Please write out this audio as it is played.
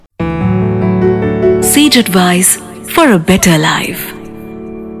Sage advice for a better life.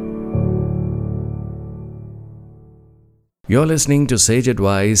 You're listening to Sage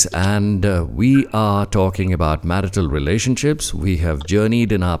Advice, and we are talking about marital relationships. We have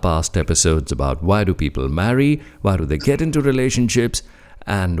journeyed in our past episodes about why do people marry, why do they get into relationships,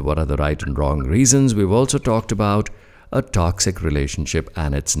 and what are the right and wrong reasons. We've also talked about a toxic relationship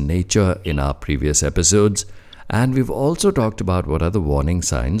and its nature in our previous episodes. And we've also talked about what are the warning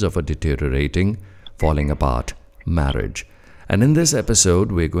signs of a deteriorating, falling apart marriage. And in this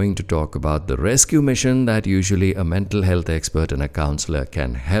episode, we're going to talk about the rescue mission that usually a mental health expert and a counselor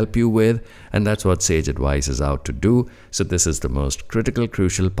can help you with. And that's what Sage Advice is out to do. So this is the most critical,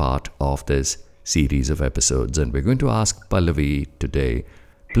 crucial part of this series of episodes. And we're going to ask Pallavi today,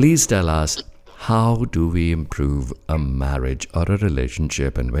 please tell us, how do we improve a marriage or a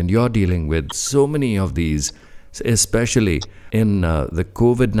relationship? And when you're dealing with so many of these, especially in the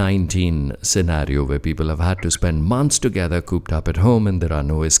COVID-19 scenario where people have had to spend months together cooped up at home and there are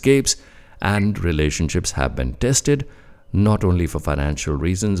no escapes, and relationships have been tested, not only for financial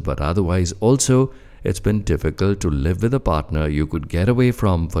reasons but otherwise also, it's been difficult to live with a partner you could get away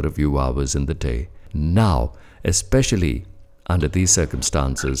from for a few hours in the day. Now, especially under these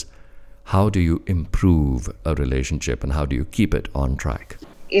circumstances, how do you improve a relationship and how do you keep it on track?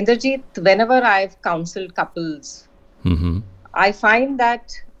 Inderjit, whenever I've counseled couples, I find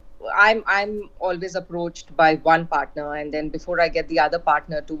that I'm always approached by one partner, and then before I get the other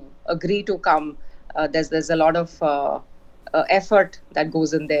partner to agree to come, there's a lot of effort that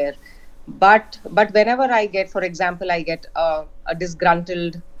goes in there. But whenever I get, for example, I get a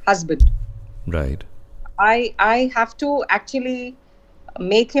disgruntled husband, Right. I have to actually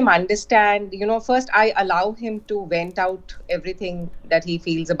make him understand. First I allow him to vent out everything that he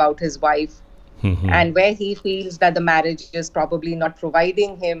feels about his wife, and where he feels that the marriage is probably not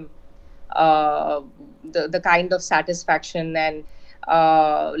providing him uh, the kind of satisfaction and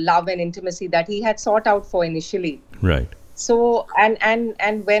love and intimacy that he had sought out for initially. Right. So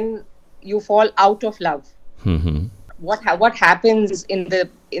and when you fall out of love, what happens in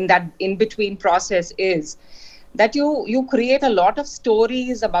that in between process is that you create a lot of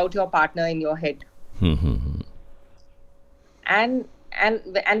stories about your partner in your head. and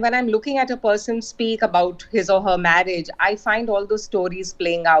and when I'm looking at a person speak about his or her marriage, I find all those stories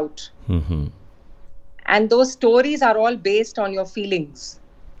playing out, and those stories are all based on your feelings.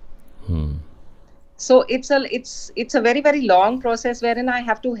 So it's a very, very long process wherein I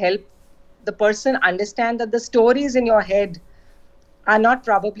have to help the person understand that the stories in your head are not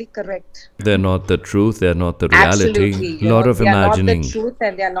probably correct. They're not the truth, they're not the reality. Absolutely, A lot of they are not the imagining. truth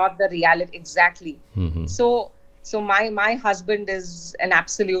and they are not the reality. Exactly. So my husband is an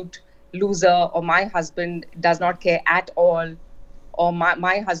absolute loser, or my husband does not care at all, or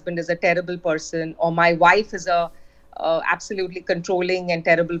my husband is a terrible person, or my wife is a absolutely controlling and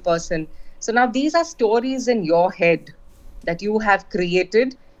terrible person. So now these are stories in your head that you have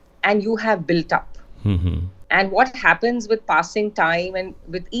created and you have built up. And what happens with passing time and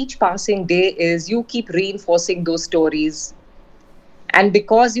with each passing day is you keep reinforcing those stories. And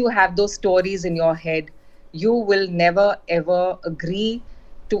because you have those stories in your head, you will never ever agree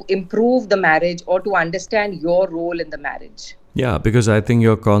to improve the marriage or to understand your role in the marriage. Yeah, because I think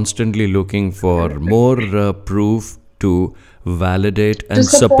you're constantly looking for more proof to validate To and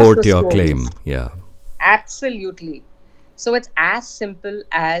support support the your stories. claim. Yeah. Absolutely. So it's as simple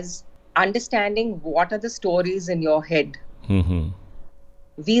as understanding what are the stories in your head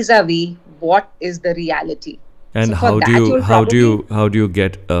vis-a-vis what is the reality. And So for that you'll probably how do you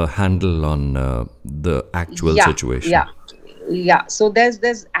get a handle on the actual yeah situation? yeah yeah so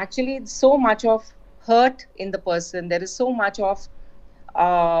there's actually so much of hurt in the person. There is so much of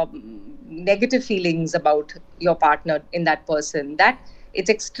negative feelings about your partner in that person that it's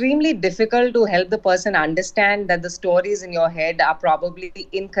extremely difficult to help the person understand that the stories in your head are probably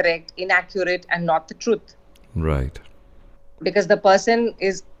incorrect, inaccurate, and not the truth, Right. because the person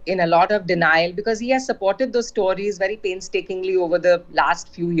is in a lot of denial because he has supported those stories very painstakingly over the last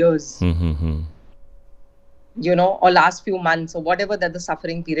few years, or last few months, or whatever that the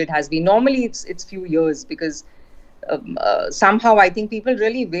suffering period has been. Normally it's few years, because somehow I think people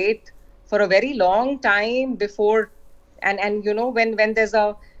really wait for a very long time before, and when there's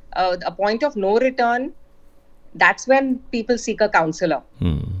a point of no return, that's when people seek a counselor.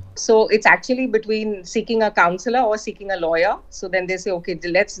 So it's actually between seeking a counselor or seeking a lawyer. So then they say, okay,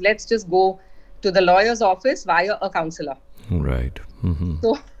 let's just go to the lawyer's office via a counselor. Right.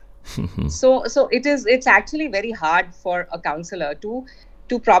 So it's actually very hard for a counselor to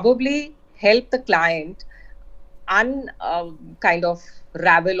probably help the client kind of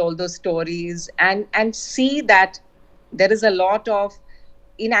ravel all those stories and see that there is a lot of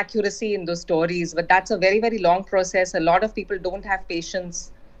inaccuracy in those stories, but that's a very, very long process. A lot of people don't have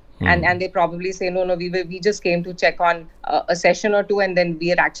patience, and they probably say, no, no, we just came to check on a session or two, and then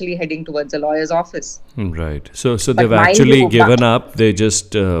we are actually heading towards a lawyer's office. Right. So they've But mind actually you, given up. They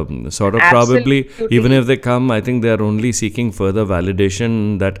just sort of probably, even absolutely. if they come, I think they're only seeking further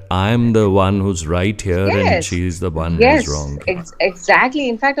validation that I'm the one who's right here and Yes, she's the one who's yes, wrong. exactly.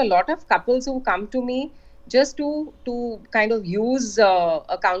 In fact, a lot of couples who come to me just to kind of use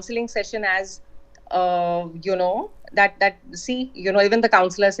a counseling session as, that see, even the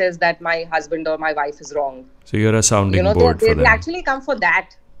counselor says that my husband or my wife is wrong. So you're a sounding They, board they for they them. actually come for that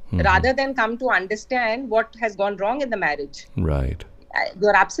rather than come to understand what has gone wrong in the marriage. Right.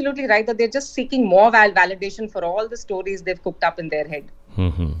 You're absolutely right that they're just seeking more validation for all the stories they've cooked up in their head.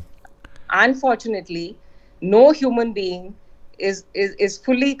 Unfortunately, no human being is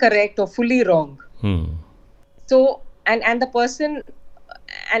fully correct or fully wrong. So and the person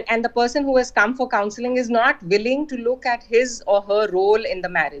and the person who has come for counseling is not willing to look at his or her role in the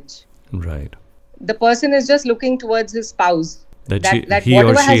marriage. Right. The person is just looking towards his spouse, That that he or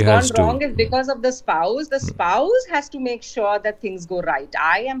whatever she has gone has wrong to. is because of the spouse. The spouse has to make sure that things go right.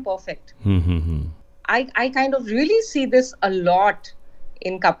 I am perfect. I kind of really see this a lot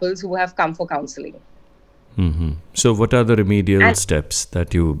in couples who have come for counseling. So what are the remedial And steps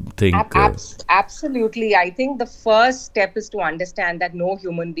that you think? absolutely, I think the first step is to understand that no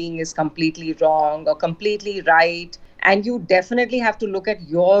human being is completely wrong or completely right. And you definitely have to look at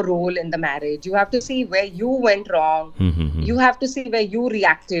your role in the marriage. You have to see where you went wrong. You have to see where you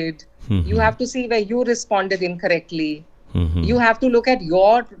reacted. You have to see where you responded incorrectly. You have to look at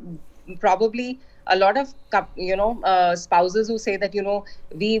your, probably a lot of spouses who say that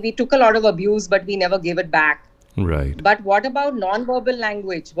we took a lot of abuse but we never gave it back. Right. But what about non-verbal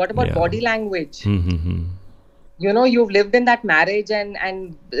language? What about Yeah. body language? You've lived in that marriage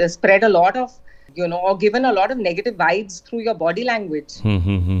and spread a lot of, or given a lot of negative vibes through your body language.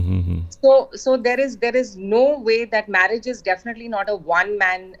 So there is no way. That marriage is definitely not a one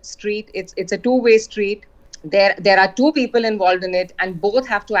man street. It's a two-way street. There are two people involved in it, and both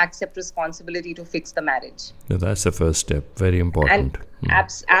have to accept responsibility to fix the marriage. So that's the first step. Very And important.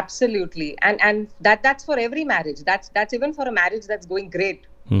 absolutely, and that's for every marriage. That's even for a marriage that's going great.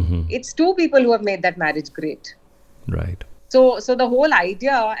 It's two people who have made that marriage great. Right. So the whole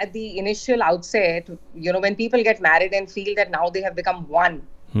idea at the initial outset, when people get married and feel that now they have become one,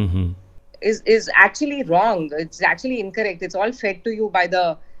 is actually wrong. It's actually incorrect. It's all fed to you by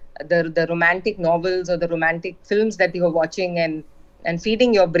the romantic novels or the romantic films that you're watching, and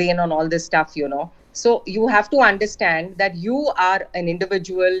feeding your brain on all this stuff. So you have to understand that you are an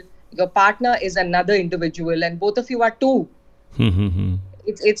individual, your partner is another individual, and both of you are two.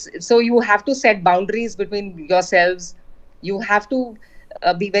 It's so you have to set boundaries between yourselves. You have to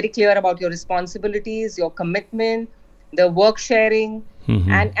be very clear about your responsibilities, your commitment, the work sharing,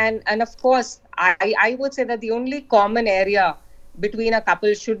 and of course, I would say that the only common area between a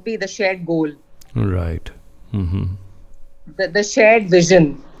couple should be the shared goal, Right. the shared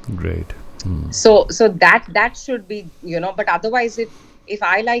vision. Great. So that should be, but otherwise, if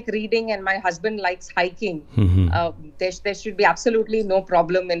I like reading and my husband likes hiking, there should be absolutely no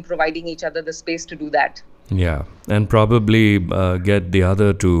problem in providing each other the space to do that. Yeah, and probably get the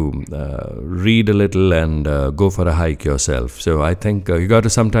other to read a little and go for a hike yourself. So I think you got to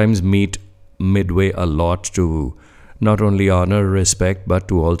sometimes meet midway a lot to not only honor, respect, but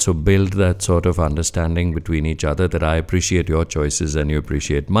to also build that sort of understanding between each other, that I appreciate your choices and you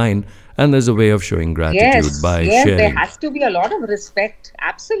appreciate mine. And there's a way of showing gratitude Yes, by yes, there sharing. has to be a lot of respect.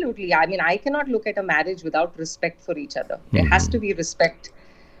 Absolutely. I mean, I cannot look at a marriage without respect for each other. There has to be respect.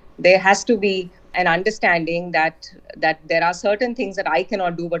 There has to be an understanding that there are certain things that I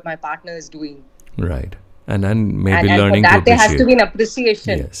cannot do, but my partner is doing. Right. And maybe And for learning to that there has to be appreciate. an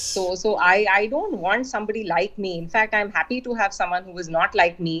appreciation. Yes. So I don't want somebody like me. In fact, I'm happy to have someone who is not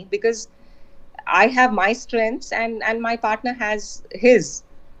like me, because I have my strengths and my partner has his.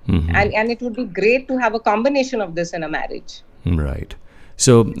 And it would be great to have a combination of this in a marriage. Right.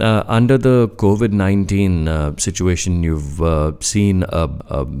 So, under the COVID-19 situation, you've seen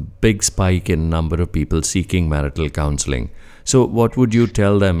a big spike in number of people seeking marital counseling. So, what would you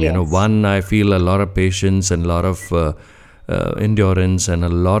tell them? Yes. One, I feel a lot of patience and a lot of endurance and a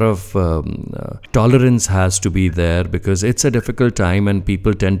lot of tolerance has to be there, because it's a difficult time and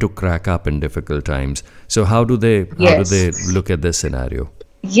people tend to crack up in difficult times. So, how do they Yes. look at this scenario?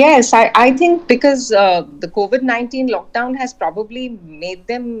 Yes, I think because the COVID-19 lockdown has probably made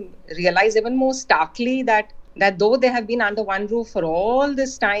them realize even more starkly that that though they have been under one roof for all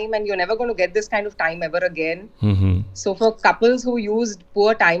this time, and you're never going to get this kind of time ever again. So for couples who used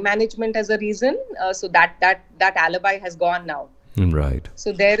poor time management as a reason, so that alibi has gone now. Right.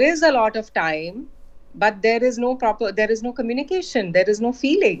 So there is a lot of time, but there is no communication, there is no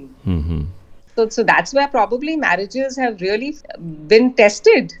feeling. So that's where probably marriages have really been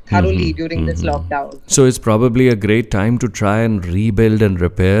tested thoroughly during this lockdown. So it's probably a great time to try and rebuild and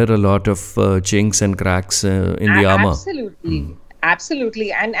repair a lot of chinks and cracks in the armor. Absolutely.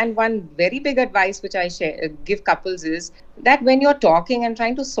 Absolutely. And one very big advice which I give couples is that when you're talking and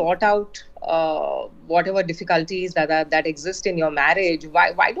trying to sort out whatever difficulties that exist in your marriage,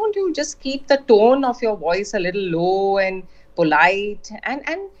 why don't you just keep the tone of your voice a little low and polite,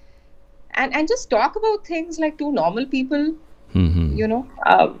 and just talk about things like two normal people.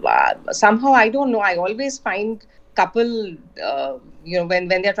 Somehow, I don't know, I always find couple when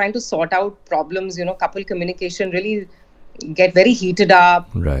they're trying to sort out problems, couple communication really get very heated up,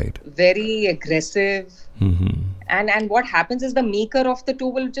 Right. very aggressive. And what happens is the meeker of the two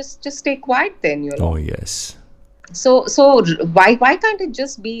will just stay quiet then. Oh, yes. So why can't it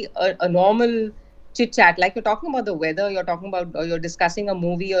just be a normal chit chat, like you're talking about the weather, you're talking about, or you're discussing a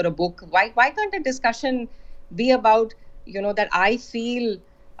movie or a book? Why can't a discussion be about, that I feel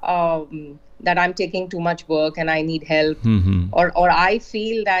that I'm taking too much work and I need help, or I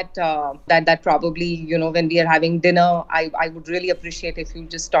feel that that probably, when we are having dinner, I would really appreciate if you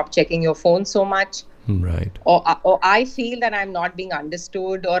just stop checking your phone so much. Right. Or I feel that I'm not being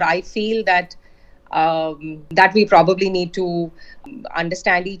understood, or I feel that that we probably need to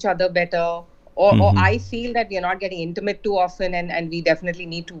understand each other better, or I feel that we are not getting intimate too often, and we definitely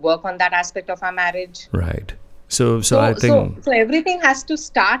need to work on that aspect of our marriage. Right. So I think so everything has to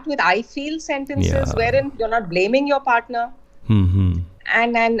start with I feel sentences, Yeah. wherein you're not blaming your partner.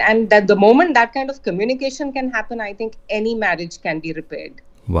 And that the moment that kind of communication can happen, I think any marriage can be repaired.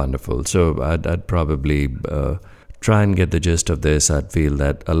 Wonderful. So I'd probably try and get the gist of this. I'd feel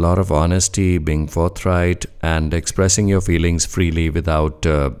that a lot of honesty, being forthright, and expressing your feelings freely without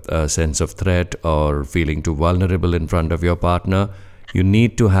a sense of threat or feeling too vulnerable in front of your partner. You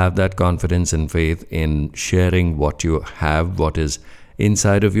need to have that confidence and faith in sharing what you have, what is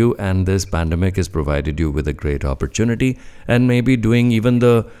inside of you, and this pandemic has provided you with a great opportunity, and maybe doing even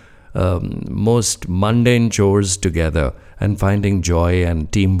the most mundane chores together and finding joy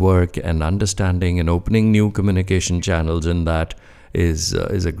and teamwork and understanding and opening new communication channels in that is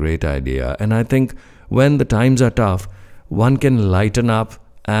a great idea. And I think when the times are tough, one can lighten up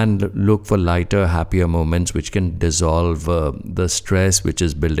and look for lighter, happier moments which can dissolve the stress which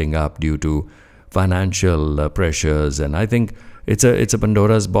is building up due to financial pressures. And I think it's a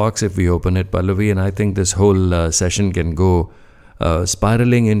Pandora's box if we open it, Pallavi, and I think this whole session can go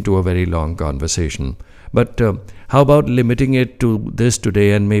spiraling into a very long conversation. But how about limiting it to this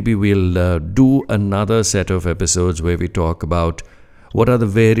today, and maybe we'll do another set of episodes where we talk about what are the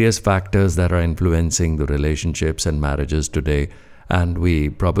various factors that are influencing the relationships and marriages today, and we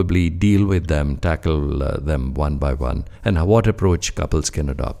probably deal with them, tackle them one by one, and what approach couples can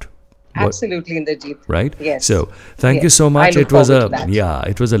adopt. Absolutely, Inderjit. Right? Yes. So thank you Yes. so much. I look It was forward to that.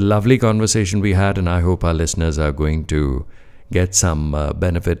 it was a lovely conversation we had, and I hope our listeners are going to get some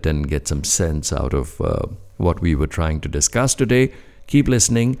benefit and get some sense out of what we were trying to discuss today. Keep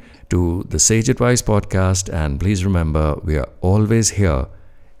listening to the Sage Advice podcast, and please remember, we are always here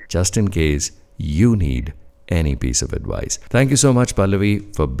just in case you need any piece of advice. Thank you so much,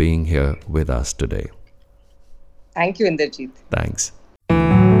 Pallavi, for being here with us today. Thank you, Inderjit. Thanks.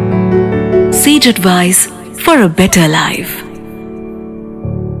 Sage advice for a better life.